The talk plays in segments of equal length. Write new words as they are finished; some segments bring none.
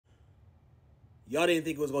Y'all didn't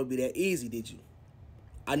think it was going to be that easy, did you?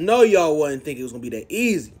 I know y'all wasn't thinking it was going to be that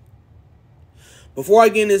easy. Before I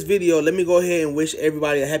get in this video, let me go ahead and wish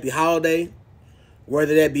everybody a happy holiday.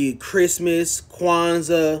 Whether that be Christmas,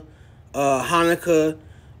 Kwanzaa, Hanukkah,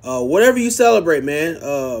 whatever you celebrate, man.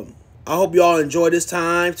 I hope y'all enjoy this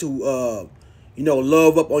time to,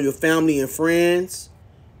 love up on your family and friends.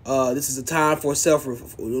 This is a time for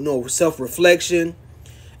self-reflection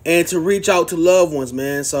and to reach out to loved ones,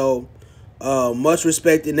 man. So, much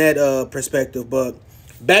respect in that perspective. But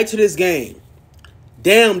back to this game.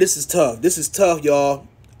 Damn, this is tough. This is tough, y'all.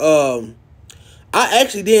 I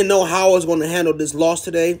actually didn't know how I was going to handle this loss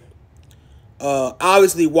today.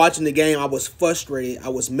 Obviously, watching the game, I was frustrated. I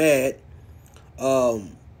was mad.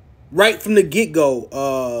 Right from the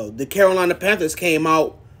get-go, the Carolina Panthers came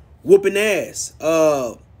out whooping ass.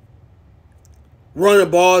 Running the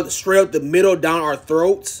ball straight up the middle down our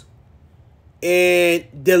throats. And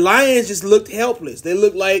the Lions just looked helpless. They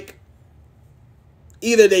looked like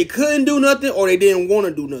either they couldn't do nothing or they didn't want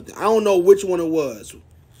to do nothing. I don't know which one it was.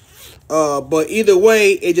 But either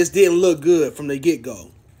way, it just didn't look good from the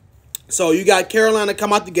get-go. So you got Carolina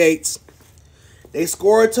come out the gates. They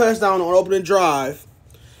score a touchdown on opening drive.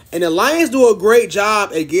 And the Lions do a great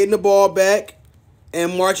job at getting the ball back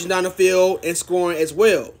and marching down the field and scoring as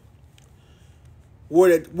well.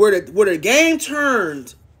 Where the game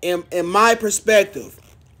turned, in my perspective,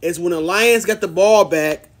 is when the Lions got the ball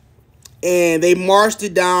back and they marched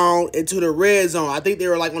it down into the red zone. I think they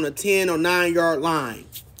were like on a 10 or 9 yard line.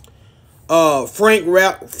 Frank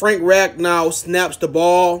Rack now snaps the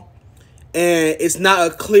ball, and it's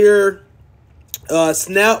not a clear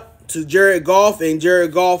snap to Jared Goff, and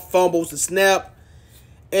Jared Goff fumbles the snap,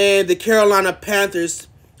 and the Carolina Panthers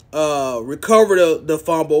recover the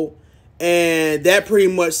fumble, and that pretty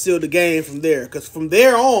much sealed the game from there. Because from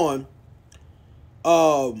there on,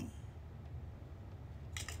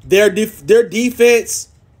 their defense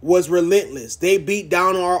was relentless. They beat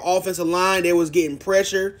down our offensive line. They was getting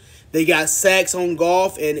pressure. They got sacks on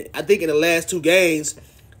Goff, and I think in the last 2 games,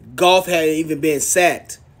 Goff hadn't even been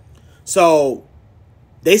sacked. So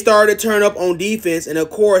they started to turn up on defense, and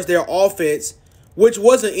of course their offense, which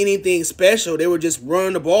wasn't anything special, they were just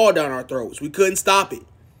running the ball down our throats. We couldn't stop it.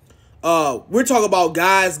 We're talking about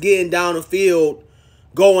guys getting down the field,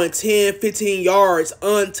 going 10, 15 yards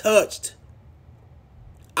untouched.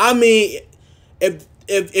 I mean,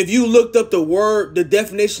 if you looked up the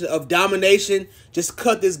definition of domination, just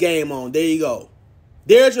cut this game on. There you go.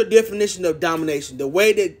 There's your definition of domination. The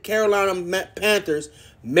way that Carolina Panthers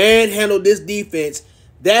manhandled this defense,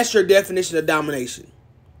 that's your definition of domination.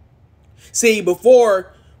 See,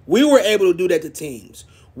 before, we were able to do that to teams.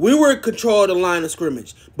 We were in control of the line of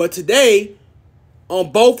scrimmage. But today,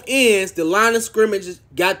 on both ends, the line of scrimmage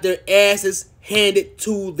got their asses handed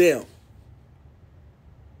to them.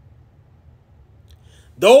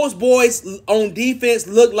 Those boys on defense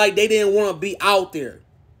looked like they didn't want to be out there.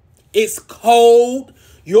 It's cold.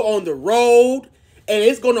 You're on the road. And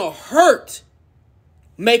it's going to hurt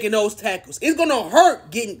making those tackles. It's going to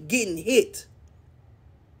hurt getting hit.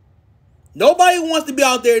 Nobody wants to be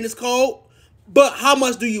out there in this cold. But how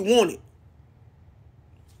much do you want it?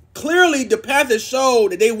 Clearly, the Panthers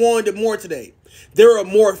showed that they wanted it more today. They were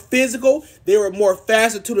more physical. They were more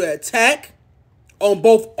faster to the attack on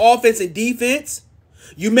both offense and defense.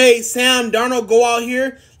 You made Sam Darnold go out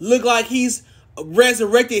here look like he's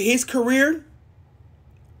resurrected his career.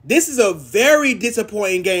 This is a very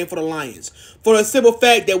disappointing game for the Lions. For the simple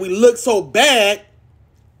fact that we look so bad.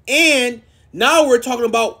 And now we're talking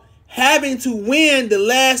about having to win the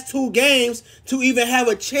last 2 games to even have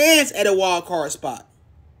a chance at a wild card spot.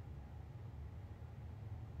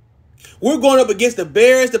 We're going up against the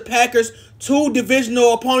Bears, the Packers, 2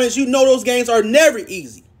 divisional opponents. You know those games are never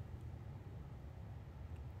easy.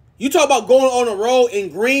 You talk about going on a road in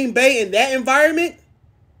Green Bay in that environment.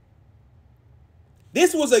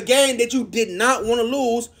 This was a game that you did not want to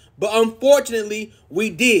lose, but unfortunately,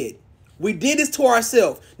 we did. We did this to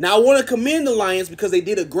ourselves. Now, I want to commend the Lions because they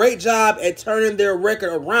did a great job at turning their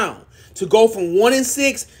record around. To go from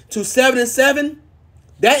 1-6 to 7-7,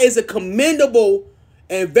 that is a commendable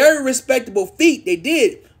and very respectable feat they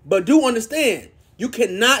did. But do understand, you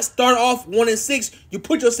cannot start off 1-6. You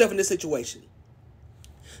put yourself in this situation.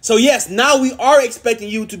 So, yes, now we are expecting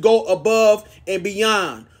you to go above and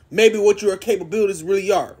beyond maybe what your capabilities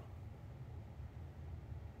really are.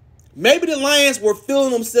 Maybe the Lions were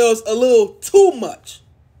feeling themselves a little too much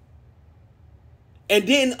and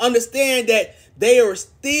didn't understand that they are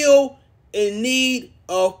still in need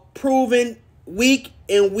of proving week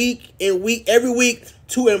and week and week, every week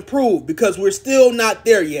to improve because we're still not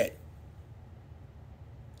there yet.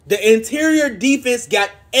 The interior defense got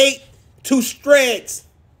ate to shreds.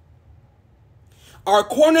 Our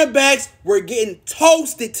cornerbacks were getting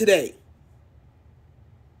toasted today.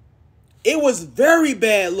 It was very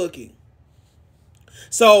bad looking.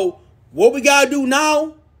 So what we got to do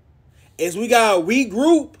now is we got to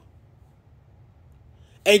regroup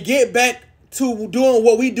and get back to doing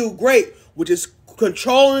what we do great, which is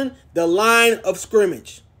controlling the line of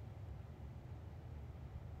scrimmage.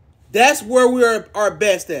 That's where we are our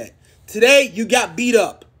best at. Today, you got beat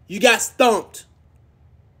up. You got stumped.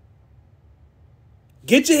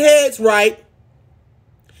 Get your heads right,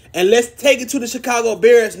 and let's take it to the Chicago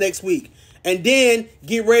Bears next week. And then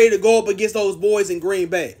get ready to go up against those boys in Green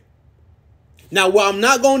Bay. Now, what I'm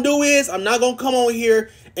not going to do is I'm not going to come on here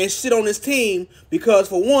and shit on this team because,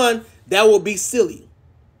 for one, that will be silly.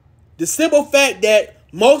 The simple fact that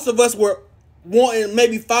most of us were wanting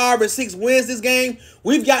maybe 5 or 6 wins this game,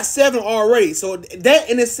 we've got 7 already. So that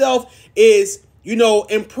in itself is,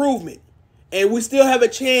 improvement. And we still have a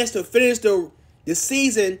chance to finish the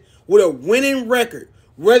season with a winning record,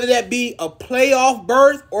 whether that be a playoff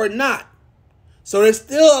berth or not. So there's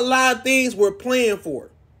still a lot of things we're playing for.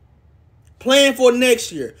 Playing for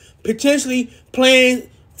next year. Potentially playing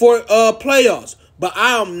for playoffs. But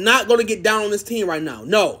I am not going to get down on this team right now.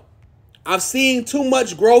 No. I've seen too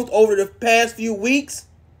much growth over the past few weeks.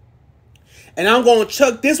 And I'm going to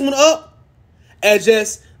chuck this one up as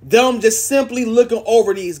just them just simply looking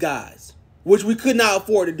over these guys, which we could not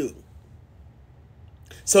afford to do.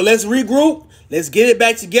 So let's regroup. Let's get it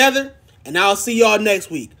back together. And I'll see y'all next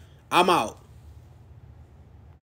week. I'm out.